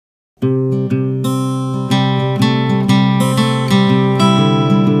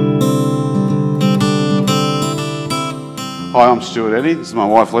Hi, I'm Stuart Eddy. This is my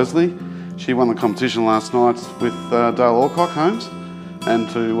wife Leslie. She won the competition last night with Dale Alcock Homes and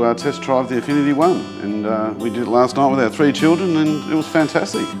to test drive the Affinity I. And we did it last night with our 3 children and it was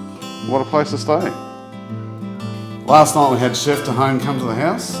fantastic. What a place to stay. Last night we had Chef to Home come to the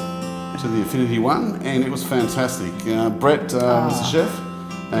house, to the Affinity I, and it was fantastic. Brett was the chef.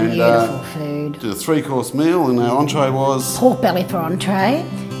 And beautiful food. Did a 3-course meal, and our entree was pork belly for entree,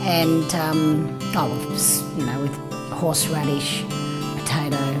 and with horseradish,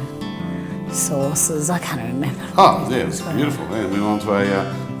 potato sauces. I can't remember. Oh yeah, it was beautiful. Yeah, we went on to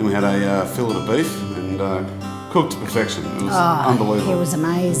then we had a fillet of beef and cooked to perfection. It was unbelievable. It was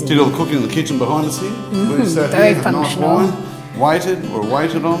amazing. Did all the cooking in the kitchen behind us here. We sat very here, functional. Nice wine,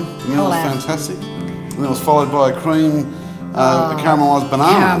 waited on. The meal was fantastic, and it was followed by a cream. A caramelised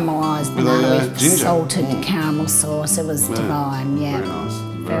banana. Caramelised banana with ginger. salted caramel sauce. It was divine, yeah. Very nice.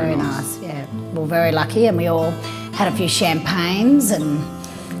 Very nice, yeah. We were very lucky and we all had a few champagnes and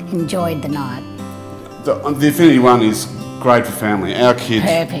enjoyed the night. The Affinity I is great for family. Our kids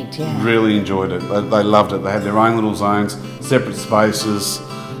really enjoyed it. They loved it. They had their own little zones, separate spaces,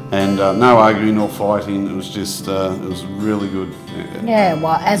 and no arguing or fighting. It was just, it was really good. Yeah,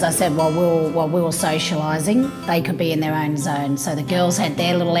 well, as I said, while we were socialising, they could be in their own zone. So the girls had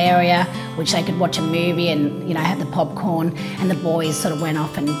their little area, which they could watch a movie and, have the popcorn, and the boys sort of went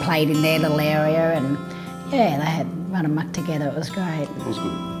off and played in their little area, and yeah, they had run amok together. It was great. It was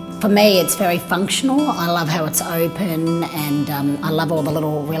good. For me, it's very functional. I love how it's open, and I love all the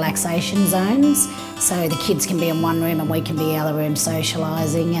little relaxation zones. So the kids can be in one room and we can be in the other room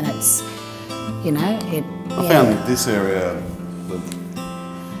socialising, and it's, I found this area, the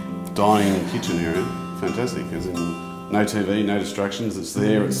dining and kitchen area, fantastic. As in, no TV, no distractions. It's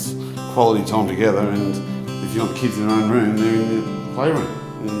there. It's quality time together, and if you want the kids in their own room, they're in the playroom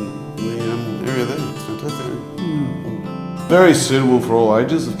in the area there. It's fantastic. Very suitable for all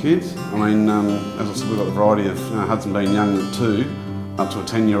ages of kids. I mean, as I said, we've got the variety of Hudson being young at 2, up to a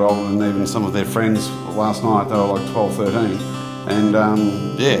 10-year-old, and even some of their friends last night, they were like 12, 13. And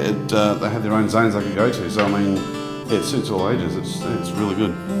they had their own zones they could go to. So I mean, it suits all ages. It's really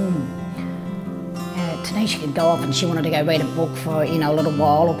good. Yeah, Tanisha could go off and she wanted to go read a book for a little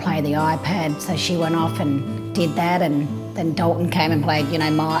while or play the iPad. So she went off and did that, and then Dalton came and played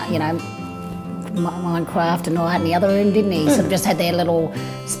Minecraft and all that in the other room, didn't he? Sort of just had their little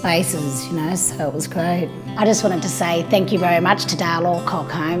spaces, so it was great. I just wanted to say thank you very much to Dale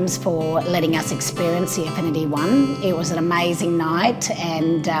Alcock Homes for letting us experience the Affinity I. It was an amazing night,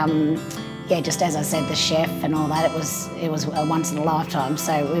 and just as I said, the chef and all that, it was a once in a lifetime,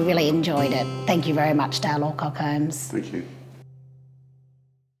 so we really enjoyed it. Thank you very much, Dale Alcock Homes. Thank you.